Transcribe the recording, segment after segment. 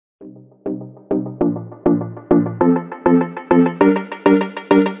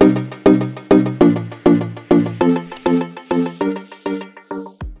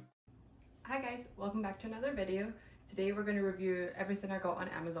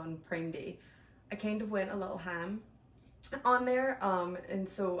Amazon Prime Day, I kind of went a little ham on there, and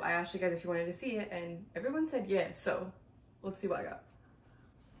so I asked you guys if you wanted to see it, and everyone said yes, so let's see what I got.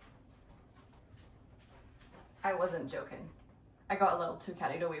 I wasn't joking. I got a little too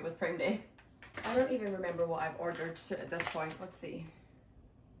carried away with Prime Day. I don't even remember what I've ordered at this point. Let's see.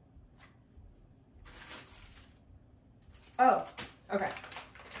 Oh, okay.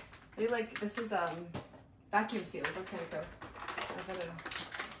 They like, this is vacuum sealed. That's kind of cool.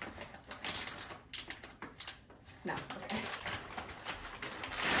 No, okay.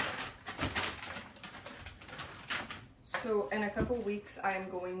 So in a couple weeks I'm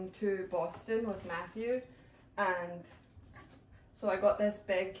going to Boston with Matthew, and so I got this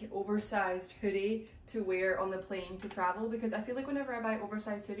big oversized hoodie to wear on the plane to travel, because I feel like whenever I buy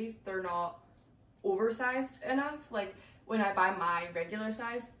oversized hoodies, they're not oversized enough. Like when I buy my regular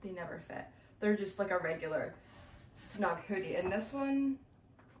size, they never fit. They're just like a regular snug hoodie, and this one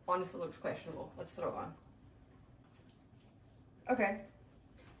honestly looks questionable. Let's throw it on. Okay,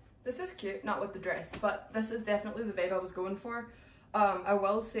 this is cute, not with the dress, but this is definitely the vibe I was going for. I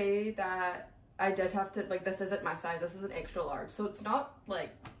will say that I did have to, like, this isn't my size, this is an extra large, so it's not like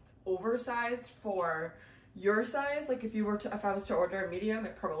oversized for your size. Like if I was to order a medium,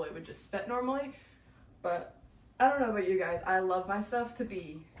 it probably would just fit normally, but I don't know about you guys, I love my stuff to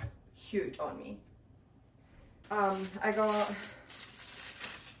be huge on me.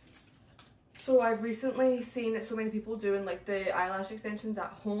 So I've recently seen so many people doing like the eyelash extensions at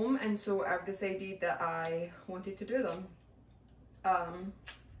home, and so I've decided that I wanted to do them.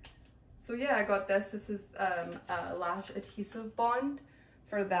 So yeah, I got this. This is a lash adhesive bond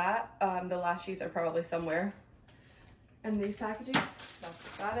for that. The lashes are probably somewhere in these packages.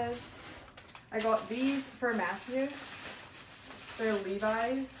 That's what that is. I got these for Matthew. They're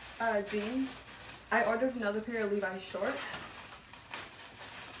Levi jeans. I ordered another pair of Levi shorts,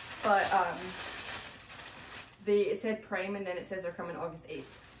 but it said Prime, and then it says they're coming August 8th.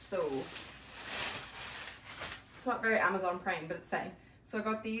 So it's not very Amazon Prime, but it's fine. So I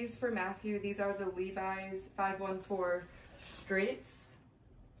got these for Matthew. These are the Levi's 514 straights.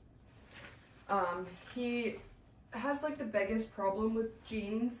 He has like the biggest problem with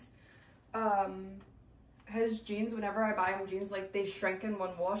jeans. His jeans, whenever I buy him jeans, like they shrink in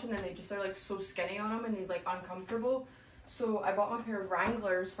one wash, and then they just are like so skinny on him, and he's like uncomfortable. So I bought him a pair of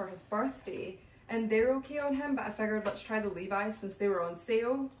Wranglers for his birthday, and they're okay on him, but I figured let's try the Levi's since they were on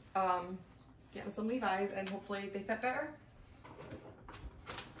sale. Get him some Levi's and hopefully they fit better.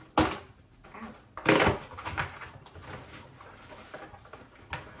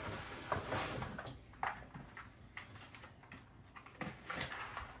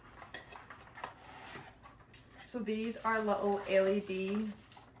 So these are little LED.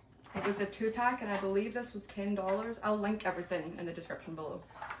 It was a 2-pack, and I believe this was $10. I'll link everything in the description below.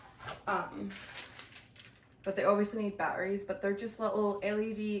 But they obviously need batteries, but they're just little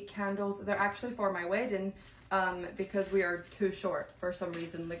LED candles. They're actually for my wedding, because we are too short for some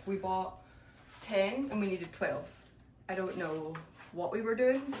reason. Like we bought 10 and we needed 12. I don't know what we were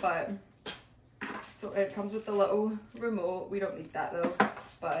doing, but so it comes with the little remote. We don't need that though,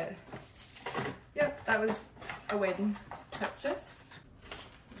 but yeah, that was a wedding purchase.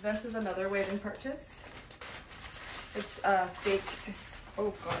 This is another wedding purchase. It's a fake,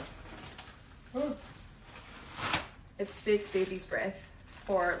 oh god. Oh. It's fake baby's breath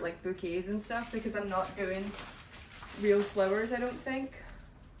for like bouquets and stuff, because I'm not doing real flowers, I don't think.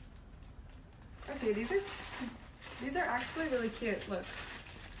 Okay, these are actually really cute. Look.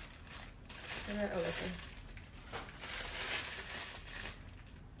 Oh, this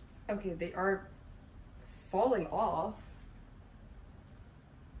one. Okay, they are falling off.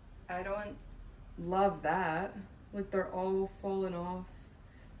 I don't love that. Like they're all falling off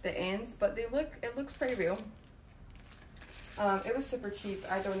the ends, but it looks pretty real. It was super cheap.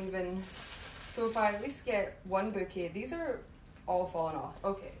 I don't even, so if I at least get one bouquet, these are all falling off.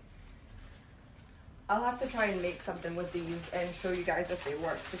 Okay. I'll have to try and make something with these and show you guys if they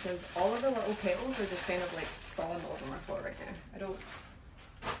work, because all of the little petals are just kind of like falling all over my floor right now. I don't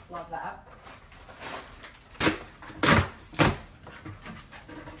love that.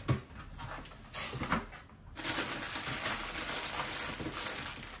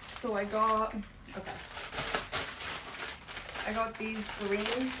 So I got these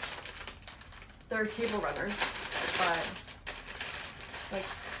green, they're table runners, but like,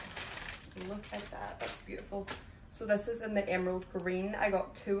 look at that, that's beautiful. So this is in the emerald green. I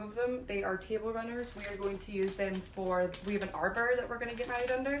got 2 of them. They are table runners. We are going to use them for, we have an arbor that we're going to get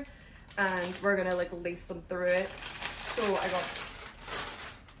married under, and we're going to like lace them through it. So I got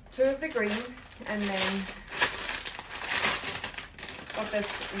 2 of the green, and then got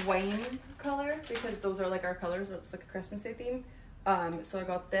this wine color because those are like our colors. It's like a Christmas Day theme. So I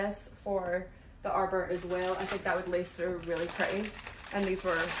got this for the arbor as well. I think that would lace through really pretty. And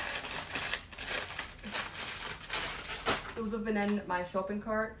those have been in my shopping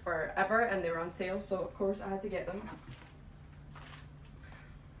cart forever and they were on sale, so of course I had to get them.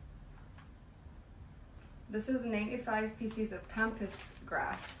 This is 95 pieces of Pampas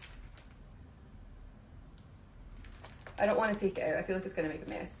grass. I don't want to take it out. I feel like it's going to make a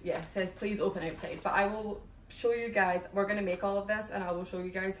mess. Yeah, it says please open outside. But I will show you guys. We're going to make all of this and I will show you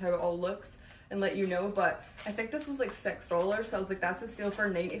guys how it all looks and let you know. But I think this was like $6. So I was like, that's a steal for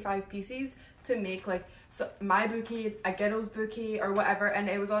 95 pieces to make like my bouquet, a girl's bouquet or whatever. And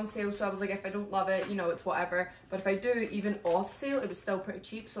it was on sale. So I was like, if I don't love it, you know, it's whatever. But if I do, even off sale, it was still pretty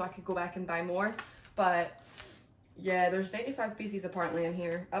cheap. So I could go back and buy more. But yeah, there's 95 pieces apparently in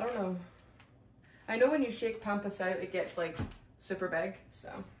here. I don't know. I know when you shake Pampas out, it gets like super big, so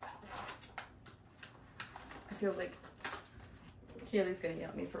I feel like Kaylee's gonna yell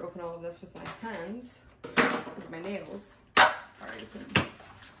at me for opening all of this with my hands, with my nails. Alright,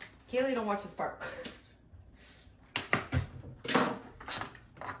 Kaylee, don't watch this part.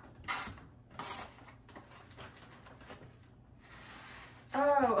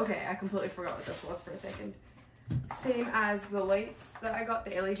 Oh, okay, I completely forgot what this was for a second. Same as the lights that I got,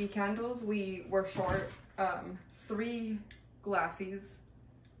 the LED candles, we were short 3 glasses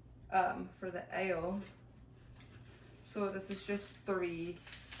for the ale. So this is just 3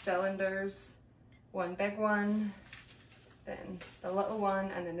 cylinders, 1 big one, then the little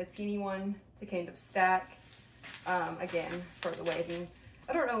one, and then the teeny one to kind of stack, again, for the wedding.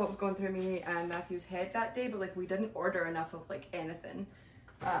 I don't know what was going through me and Matthew's head that day, but like we didn't order enough of like anything.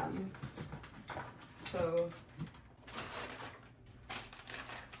 So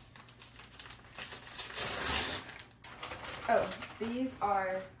oh, these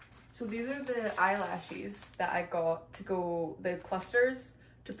are the eyelashes that I got to go, the clusters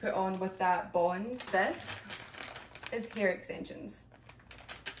to put on with that bond. This is hair extensions.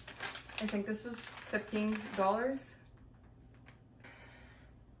 I think this was $15.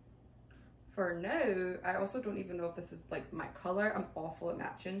 For now, I also don't even know if this is like my color. I'm awful at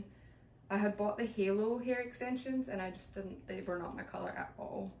matching. I had bought the Halo hair extensions and I just didn't, they were not my color at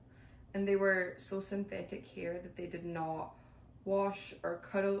all. And they were so synthetic hair that they did not wash or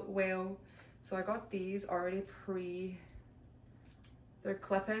cut well. So I got these already they're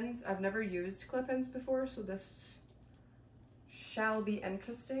clip-ins. I've never used clip-ins before, so this shall be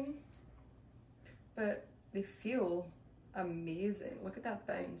interesting. But they feel amazing. Look at that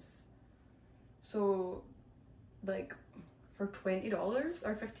bounce. So like for $20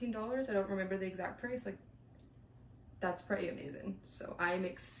 or $15, I don't remember the exact price, like that's pretty amazing. So I'm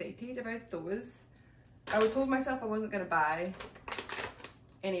excited about those. I told myself I wasn't gonna buy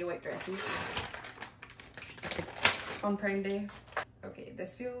any white dresses on Prime Day. Okay,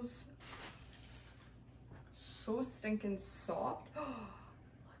 this feels so stinking soft. Oh,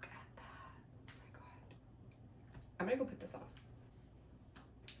 look at that. Oh my god. I'm gonna go put this on.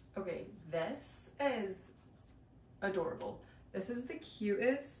 Okay, this is adorable. This is the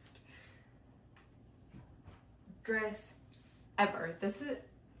cutest dress ever. This is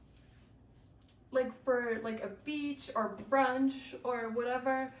like for like a beach or brunch or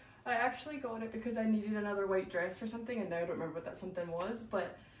whatever. I actually got it because I needed another white dress for something and now I don't remember what that something was,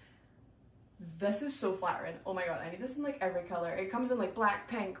 but this is so flattering. Oh my god, I need this in like every color. It comes in like black,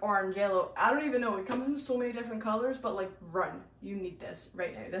 pink, orange, yellow. I don't even know. It comes in so many different colors, but like run. You need this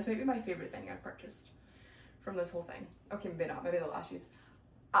right now. This might be my favorite thing I've purchased from this whole thing. Okay, maybe not. Maybe the lashes.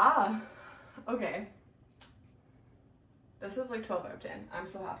 Ah, okay. This is like 12 out of 10. I'm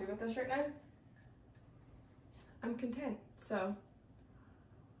so happy with this right now. I'm content. So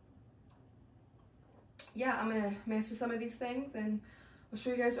yeah, I'm gonna mess with some of these things and I'll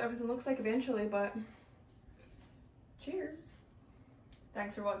show you guys what everything looks like eventually, but cheers.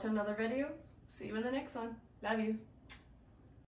 Thanks for watching another video. See you in the next one. Love you.